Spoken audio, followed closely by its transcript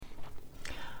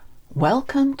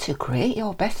Welcome to Create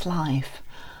Your Best Life,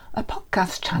 a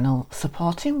podcast channel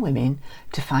supporting women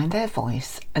to find their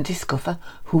voice and discover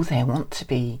who they want to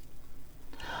be.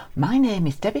 My name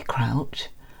is Debbie Crouch.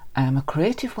 I am a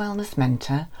creative wellness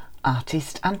mentor,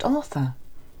 artist and author,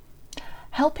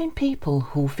 helping people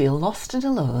who feel lost and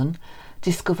alone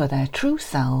discover their true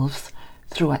selves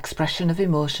through expression of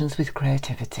emotions with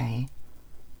creativity.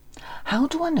 How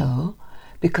do I know?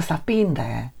 Because I've been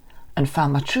there and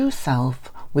found my true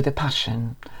self with a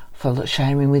passion for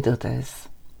sharing with others,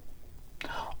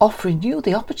 offering you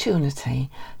the opportunity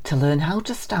to learn how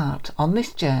to start on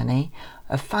this journey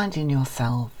of finding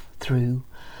yourself through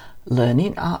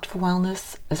learning art for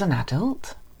wellness as an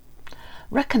adult,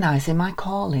 recognising my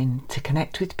calling to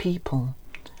connect with people,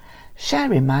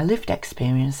 sharing my lived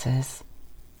experiences,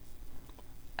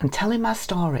 and telling my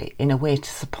story in a way to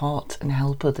support and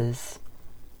help others.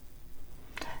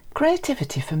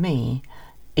 Creativity for me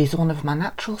is one of my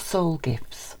natural soul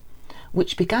gifts,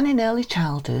 which began in early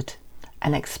childhood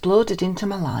and exploded into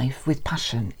my life with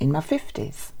passion in my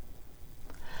 50s.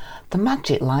 The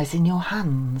magic lies in your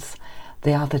hands.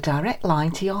 They are the direct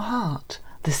line to your heart,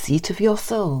 the seat of your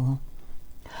soul.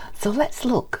 So let's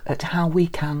look at how we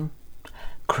can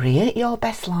create your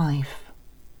best life.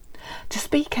 To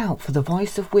speak out for the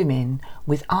voice of women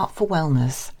with art for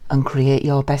wellness and create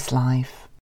your best life.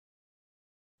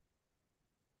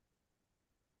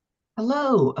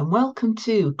 Hello and welcome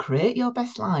to Create Your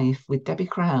Best Life with Debbie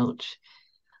Crouch.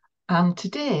 And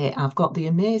today I've got the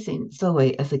amazing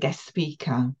Zoe as a guest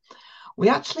speaker. We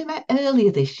actually met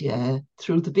earlier this year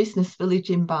through the Business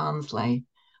Village in Barnsley,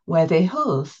 where they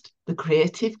host the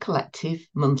Creative Collective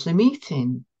monthly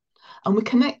meeting. And we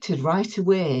connected right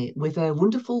away with her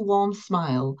wonderful warm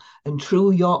smile and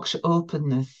true Yorkshire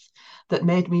openness that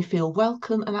made me feel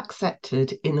welcome and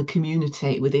accepted in the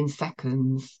community within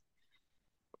seconds.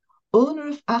 Owner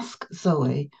of Ask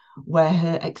Zoe, where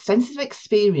her extensive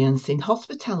experience in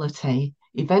hospitality,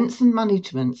 events and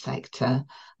management sector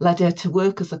led her to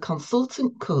work as a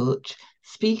consultant coach,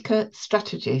 speaker,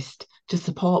 strategist to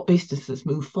support businesses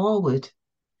move forward.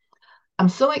 I'm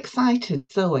so excited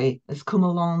Zoe has come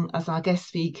along as our guest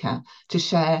speaker to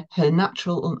share her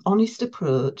natural and honest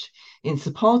approach in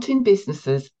supporting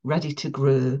businesses ready to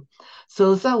grow.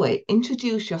 So Zoe,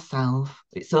 introduce yourself.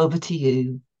 It's over to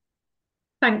you.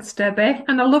 Thanks, Debbie.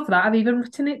 And I love that. I've even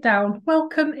written it down.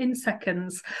 Welcome in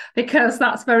seconds, because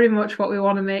that's very much what we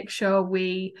want to make sure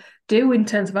we do in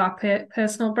terms of our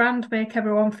personal brand, make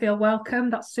everyone feel welcome.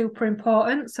 That's super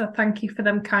important. So thank you for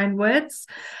them kind words.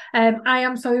 I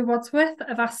am Zoe Wadsworth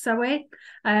of Ask Zoe,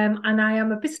 and I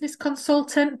am a business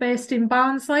consultant based in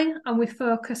Barnsley, and we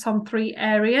focus on 3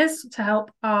 areas to help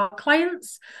our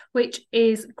clients, which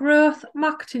is growth,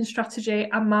 marketing strategy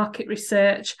and market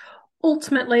research,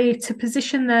 ultimately to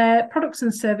position their products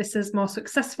and services more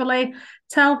successfully,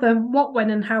 tell them what, when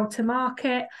and how to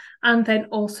market, and then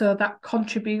also that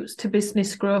contributes to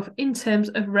business growth in terms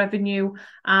of revenue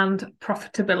and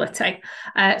profitability.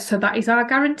 So that is our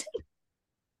guarantee.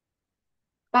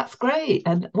 That's great.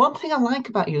 And one thing I like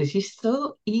about you is you're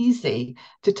so easy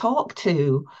to talk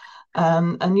to,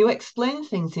 and you explain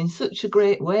things in such a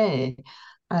great way.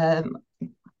 Um,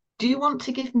 Do you want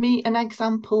to give me an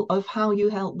example of how you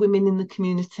help women in the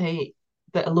community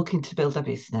that are looking to build a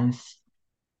business?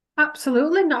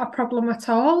 Absolutely, not a problem at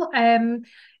all.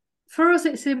 For us,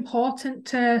 it's important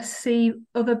to see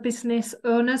other business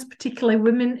owners, particularly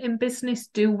women in business,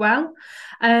 do well.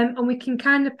 And we can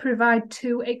kind of provide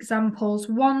 2 examples.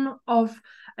 One of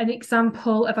an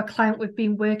example of a client we've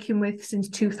been working with since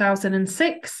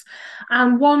 2006,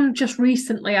 and one just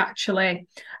recently, actually.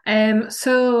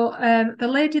 The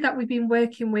lady that we've been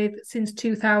working with since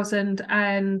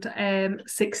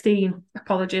 2016,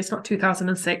 apologies, not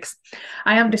 2006.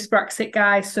 I am dyspraxic,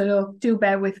 guys, so do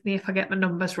bear with me if I get my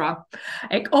numbers wrong.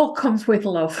 It all comes with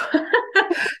love.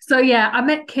 So yeah, I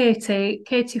met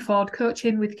Katie Ford,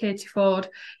 coaching with Katie Ford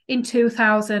in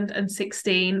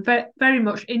 2016, but very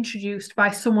much introduced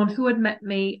by someone who had met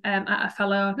me at a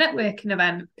fellow networking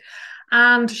event.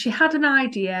 And she had an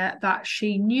idea that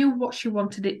she knew what she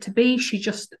wanted it to be. She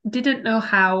just didn't know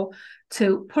how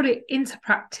to put it into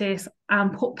practice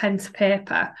and put pen to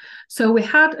paper. So we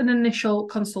had an initial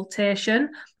consultation.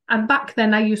 And back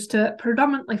then, I used to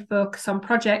predominantly focus on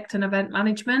project and event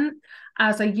management,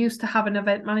 as I used to have an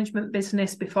event management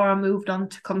business before I moved on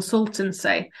to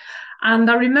consultancy.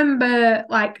 And I remember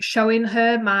showing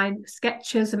her my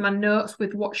sketches and my notes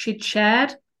with what she'd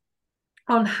shared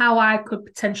on how I could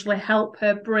potentially help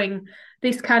her bring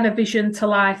this kind of vision to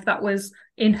life that was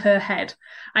in her head.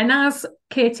 And as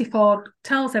Katie Ford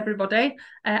tells everybody,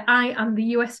 I am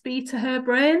the USB to her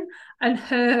brain. And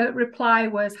her reply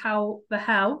was, how the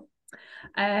hell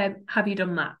have you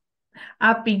done that?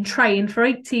 I've been trying for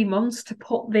 18 months to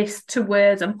put this to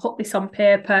words and put this on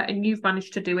paper, and you've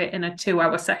managed to do it in a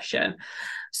 2-hour session.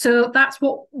 So that's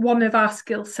what one of our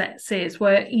skill sets is,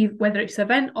 where whether it's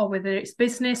event or whether it's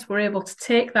business, we're able to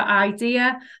take that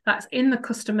idea that's in the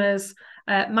customer's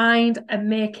mind and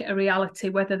make it a reality,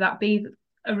 whether that be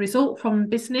a result from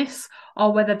business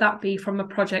or whether that be from a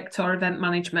project or event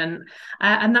management.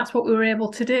 And that's what we were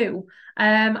able to do.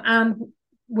 And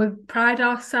we pride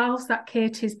ourselves that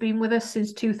Katie's been with us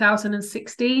since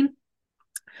 2016.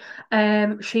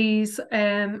 She's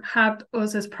had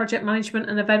us as project management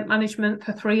and event management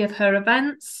for 3 of her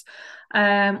events.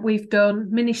 We've done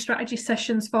mini strategy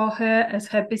sessions for her as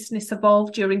her business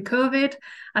evolved during COVID,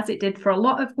 as it did for a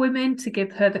lot of women, to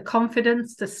give her the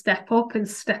confidence to step up and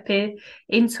step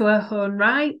into her own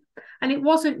right. And it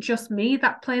wasn't just me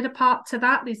that played a part to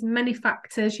that. There's many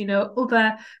factors,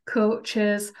 other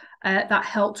coaches that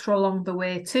helped her along the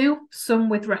way too, some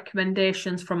with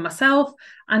recommendations from myself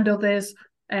and others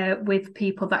with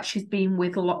people that she's been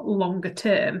with a lot longer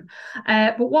term.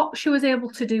 But what she was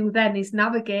able to do then is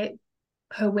navigate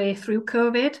her way through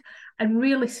COVID and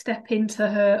really step into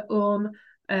her own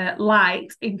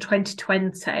light in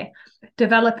 2020,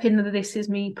 developing the This Is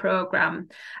Me program.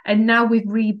 And now we've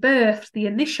rebirthed the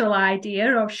initial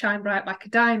idea of Shine Bright Like a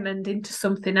Diamond into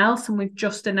something else, and we've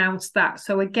just announced that.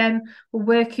 So again, we're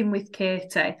working with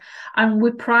Katie, and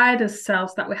we pride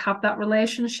ourselves that we have that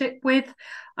relationship with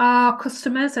our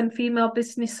customers and female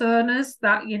business owners,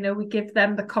 that we give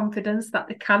them the confidence that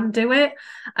they can do it,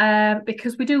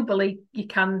 because we do believe you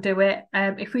can do it.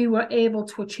 If we were able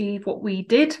to achieve what we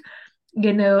did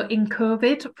in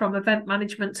COVID, from event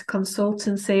management to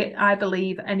consultancy, I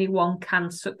believe anyone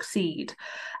can succeed.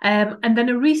 And then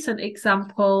a recent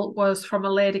example was from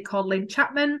a lady called Lynn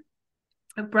Chapman,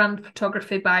 of Brand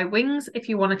Photography by Wings, if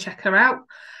you want to check her out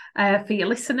for your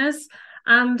listeners.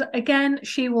 And again,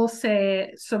 she will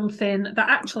say something that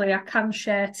actually I can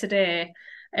share today.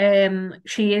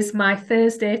 She is my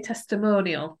Thursday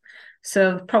testimonial.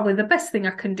 So probably the best thing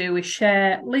I can do is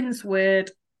share Lynn's word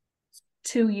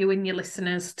to you and your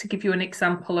listeners to give you an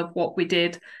example of what we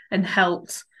did and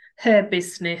helped her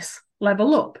business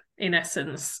level up, in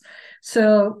essence.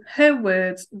 So her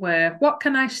words were, "What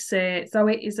can I say?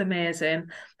 Zoe is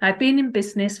amazing. I've been in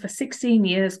business for 16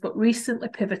 years, but recently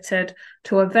pivoted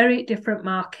to a very different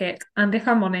market. And if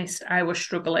I'm honest, I was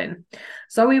struggling.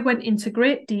 Zoe went into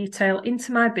great detail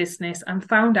into my business and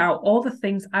found out all the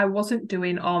things I wasn't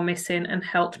doing or missing and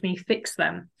helped me fix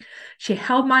them. She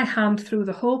held my hand through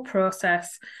the whole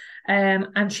process,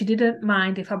 and she didn't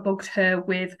mind if I bugged her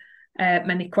with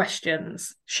many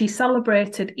questions. She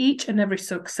celebrated each and every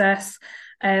success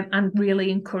and really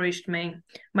encouraged me.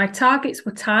 My targets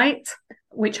were tight,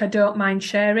 which I don't mind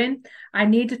sharing. I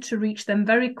needed to reach them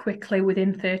very quickly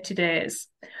within 30 days.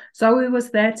 Zoe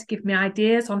was there to give me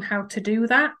ideas on how to do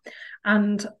that.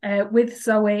 And with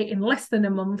Zoe, in less than a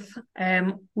month,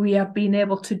 we have been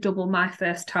able to double my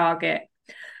first target.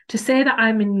 To say that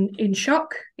I'm in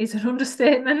shock is an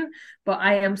understatement, but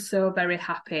I am so very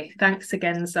happy. Thanks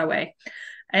again, Zoe."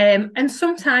 And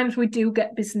sometimes we do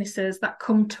get businesses that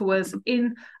come to us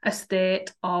in a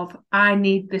state of, I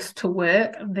need this to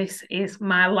work. This is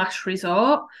my last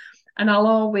resort. And I'll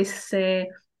always say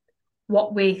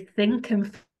what we think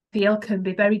and feel can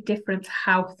be very different to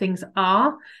how things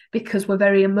are, because we're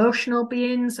very emotional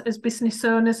beings as business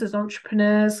owners, as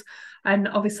entrepreneurs. And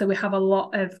obviously we have a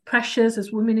lot of pressures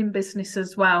as women in business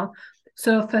as well.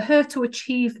 So for her to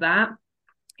achieve that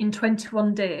in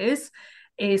 21 days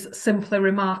is simply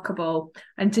remarkable.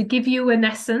 And to give you an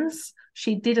essence,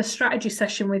 she did a strategy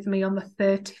session with me on the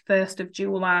 31st of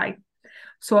July.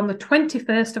 So on the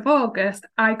 21st of August,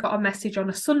 I got a message on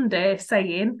a Sunday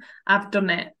saying, "I've done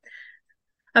it."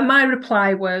 And my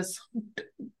reply was,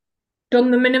 "Done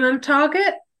the minimum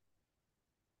target?"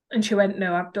 And she went,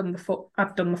 "No, I've done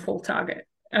the full target."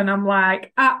 And I'm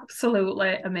like,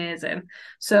 absolutely amazing.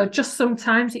 So just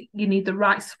sometimes you need the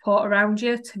right support around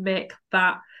you to make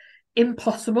that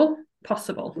impossible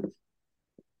possible.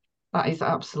 That is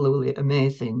absolutely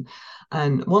amazing.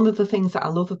 And one of the things that I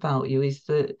love about you is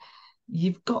that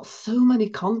you've got so many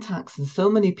contacts and so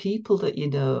many people that you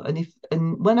know.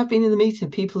 And when I've been in the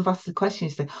meeting, people have asked the question,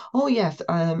 you say, "Oh yes,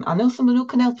 I know someone who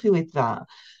can help you with that."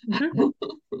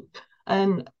 Mm-hmm.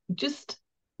 And just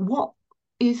what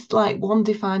is like one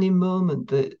defining moment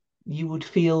that you would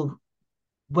feel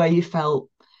where you felt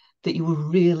that you were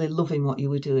really loving what you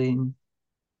were doing?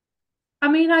 I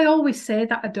mean, I always say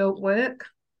that I don't work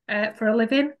for a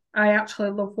living. I actually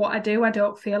love what I do. I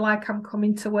don't feel like I'm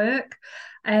coming to work.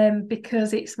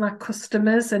 because it's my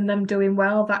customers and them doing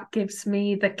well that gives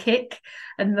me the kick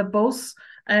and the buzz.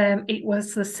 It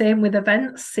was the same with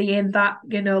events, seeing that,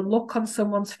 look on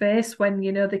someone's face when,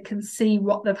 they can see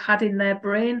what they've had in their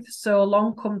brain for so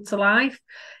long come to life.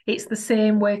 It's the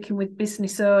same working with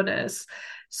business owners.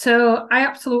 So I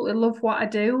absolutely love what I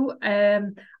do.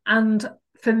 And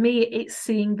for me, it's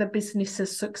seeing the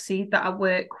businesses succeed that I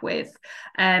work with.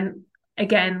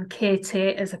 Again,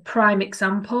 Katie as a prime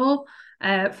example,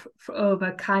 for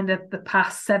over kind of the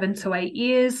past 7 to 8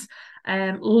 years.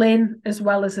 Lynn, as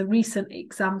well as a recent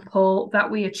example that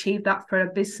we achieved that for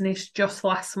a business just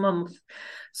last month.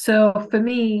 So for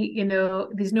me,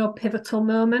 there's no pivotal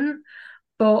moment,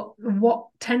 but what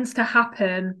tends to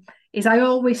happen is I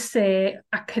always say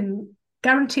I can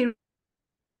guarantee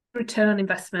return on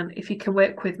investment if you can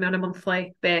work with me on a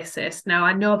monthly basis. Now,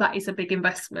 I know that is a big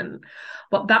investment,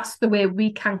 but that's the way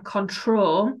we can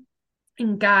control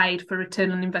and guide for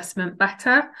return on investment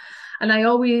better. And I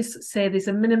always say there's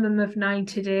a minimum of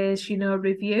 90 days,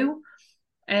 review.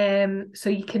 So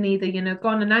you can either, go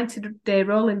on a 90-day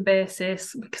rolling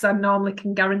basis, because I normally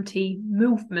can guarantee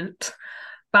movement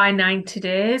by 90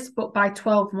 days, but by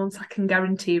 12 months, I can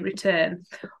guarantee return.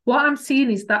 What I'm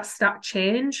seeing is that stat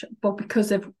change, but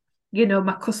because of,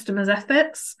 my customers'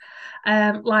 efforts.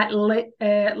 Like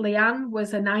Leanne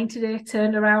was a 90-day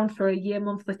turnaround for a year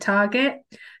monthly target.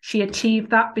 She achieved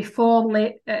that before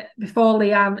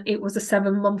Leanne. It was a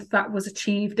 7 month that was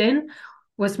achieved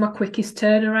was my quickest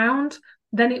turnaround.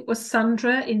 Then it was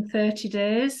Sandra in 30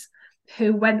 days,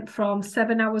 who went from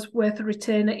 7 hours worth of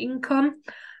retainer income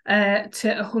to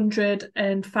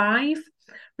 105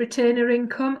 retainer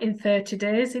income in 30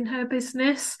 days in her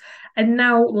business. And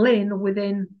now Lynn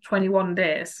within 21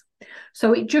 days.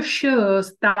 So it just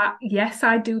shows that, yes,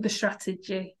 I do the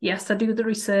strategy. Yes, I do the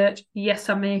research. Yes,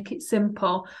 I make it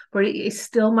simple, but it is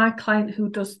still my client who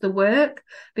does the work,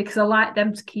 because I like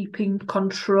them to keep in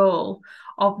control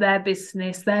of their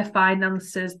business, their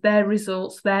finances, their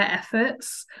results, their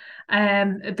efforts,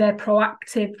 their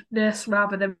proactiveness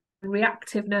rather than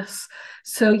reactiveness.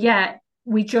 So yeah,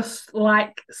 we just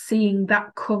like seeing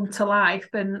that come to life,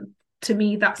 and to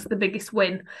me that's the biggest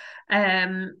win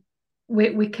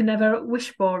we can never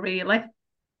wish for, really.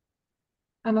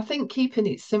 And I think keeping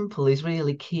it simple is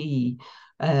really key.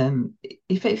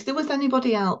 If there was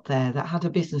anybody out there that had a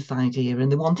business idea and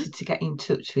they wanted to get in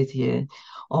touch with you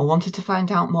or wanted to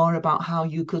find out more about how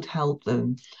you could help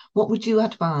them, what would you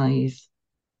advise?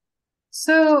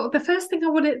 So the first thing I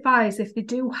would advise, if they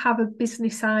do have a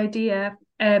business idea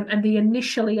and they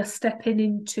initially are stepping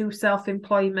into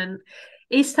self-employment,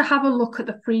 is to have a look at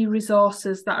the free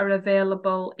resources that are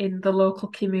available in the local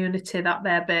community that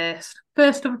they're based.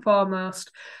 First and foremost,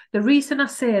 the reason I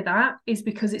say that is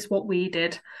because it's what we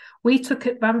did. We took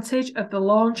advantage of the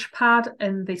Launchpad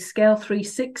and the Scale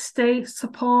 360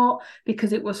 support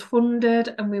because it was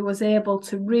funded, and we was able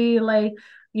to really,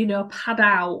 pad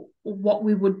out what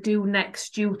we would do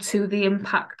next due to the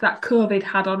impact that COVID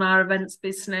had on our events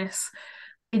business.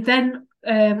 We then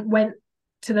went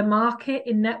to the market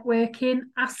in networking,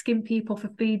 asking people for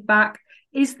feedback.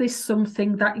 Is this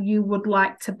something that you would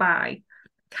like to buy?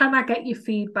 Can I get your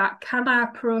feedback? Can I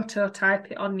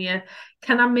prototype it on you?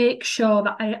 Can I make sure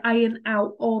that I iron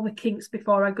out all the kinks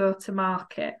before I go to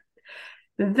market?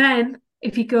 Then,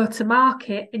 if you go to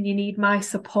market and you need my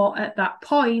support at that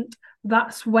point,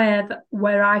 that's where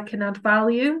I can add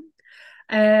value.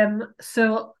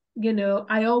 So,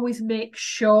 I always make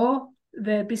sure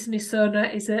the business owner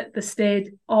is at the stage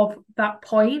of that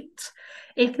point.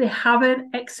 If they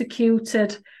haven't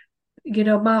executed,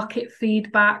 market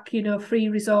feedback, free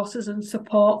resources and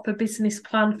support for business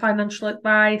plan, financial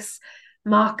advice,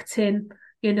 marketing,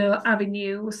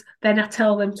 avenues, then I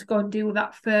tell them to go and do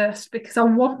that first, because I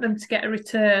want them to get a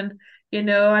return, and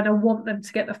I want them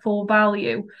to get the full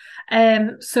value.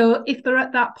 So if they're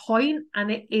at that point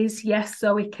and it is yes,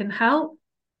 so we can help,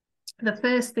 the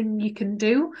first thing you can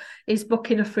do is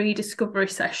book in a free discovery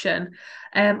session.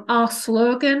 Our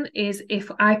slogan is,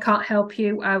 if I can't help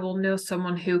you, I will know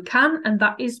someone who can. And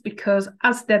that is because,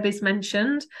 as Debbie's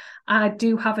mentioned, I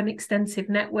do have an extensive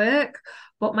network,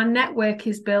 but my network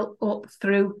is built up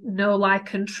through know,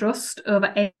 like and trust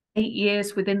over 8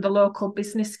 years within the local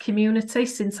business community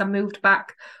since I moved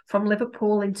back from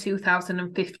Liverpool in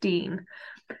 2015.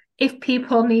 If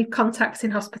people need contacts in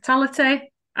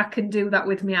hospitality, I can do that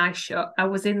with my eyes shut. I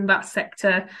was in that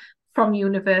sector from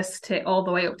university all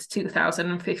the way up to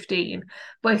 2015.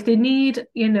 But if they need,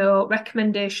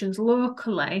 recommendations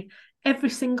locally, every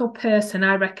single person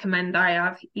I recommend I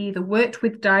have either worked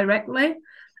with directly,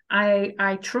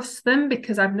 I trust them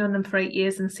because I've known them for 8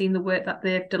 years and seen the work that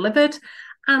they've delivered,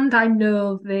 and I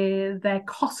know their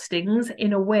costings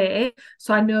in a way,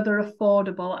 so I know they're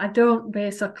affordable. I don't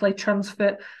basically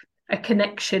transfer a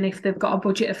connection if they've got a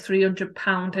budget of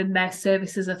 £300 and their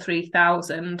services are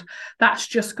 3,000. That's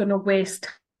just going to waste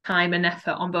time and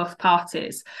effort on both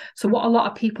parties. So what a lot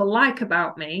of people like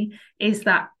about me is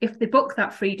that if they book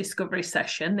that free discovery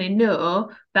session, they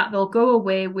know that they'll go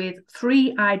away with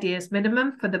 3 ideas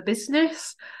minimum for the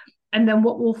business. And then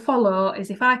what will follow is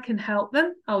if I can help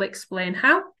them, I'll explain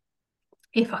how.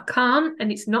 If I can't,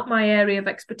 and it's not my area of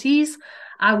expertise,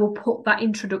 I will put that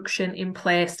introduction in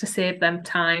place to save them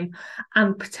time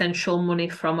and potential money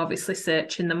from obviously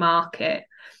searching the market.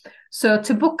 So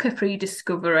to book a free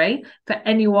discovery, for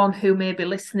anyone who may be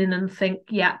listening and think,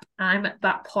 yep, I'm at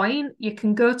that point, you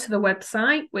can go to the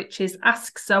website, which is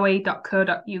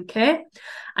askzoe.co.uk,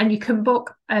 and you can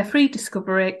book a free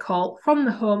discovery call from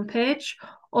the homepage,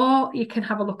 or you can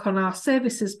have a look on our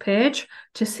services page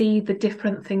to see the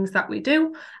different things that we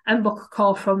do and book a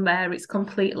call from there. It's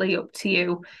completely up to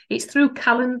you. It's through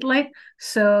Calendly,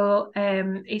 so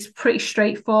it's pretty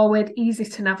straightforward, easy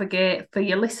to navigate for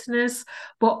your listeners,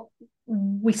 but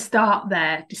we start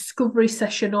there. Discovery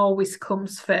session always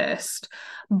comes first,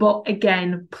 but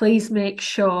again, please make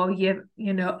sure you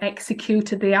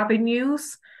executed the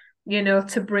avenues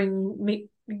to bring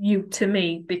you to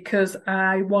me, because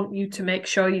I want you to make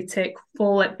sure you take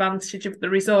full advantage of the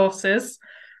resources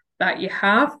that you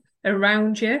have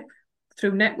around you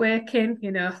through networking,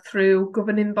 through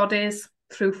governing bodies,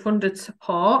 through funded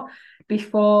support,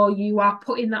 before you are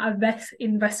putting that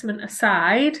investment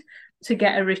aside to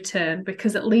get a return,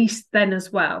 because at least then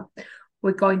as well,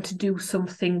 we're going to do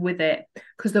something with it.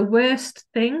 Because the worst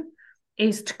thing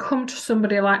is to come to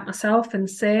somebody like myself and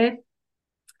say,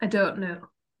 I don't know.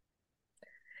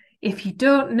 If you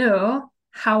don't know,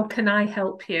 how can I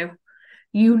help you?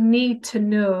 You need to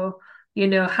know,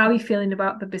 how you're feeling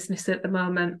about the business at the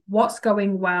moment, what's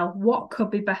going well, what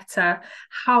could be better,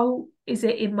 how is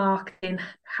it in marketing,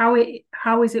 how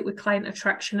is it with client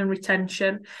attraction and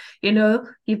retention.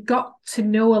 You've got to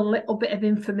know a little bit of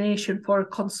information for a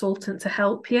consultant to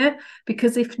help you,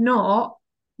 because if not,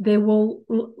 they will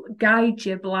guide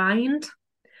you blind.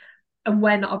 And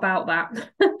we're not about that.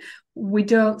 We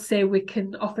don't say we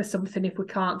can offer something if we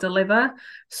can't deliver.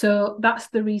 So that's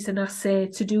the reason I say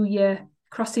to do your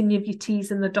crossing of your T's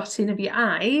and the dotting of your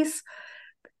I's,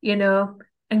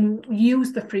 and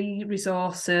use the free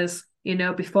resources,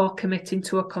 before committing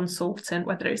to a consultant,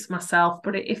 whether it's myself.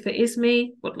 But if it is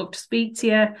me, would love to speak to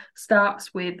you.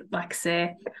 Starts with, like I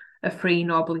say, a free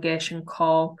no obligation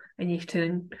call, and you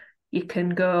can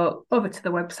go over to the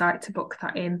website to book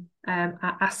that in at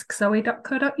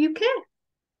askzoe.co.uk.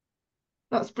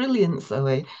 That's brilliant,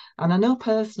 Zoe. And I know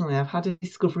personally I've had a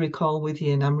discovery call with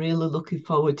you, and I'm really looking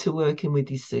forward to working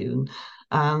with you soon.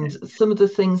 And some of the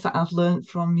things that I've learned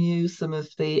from you, some of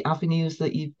the avenues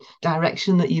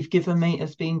direction that you've given me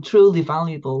has been truly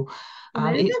valuable.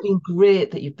 And it's Amazing. been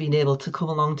great that you've been able to come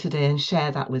along today and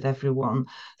share that with everyone. No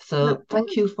So thank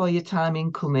problem. you for your time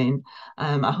in coming.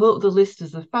 I hope the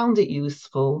listeners have found it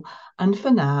useful. And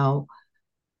for now,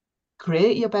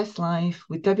 create your best life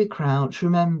with Debbie Crouch.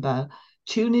 Remember,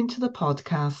 tune into the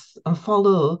podcast and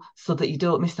follow so that you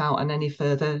don't miss out on any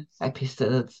further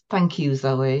episodes. Thank you,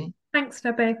 Zoe. Thanks,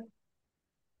 Debbie.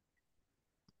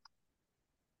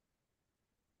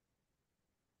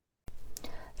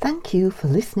 Thank you for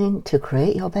listening to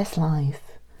Create Your Best Life.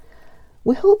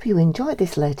 We hope you enjoyed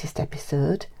this latest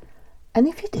episode, and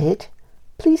if you did,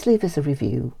 please leave us a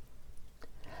review.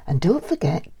 And don't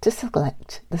forget to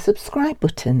select the subscribe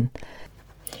button.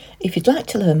 If you'd like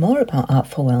to learn more about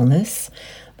Artful Wellness,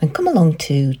 then come along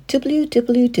to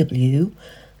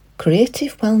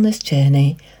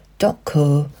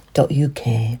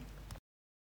www.creativewellnessjourney.co.uk.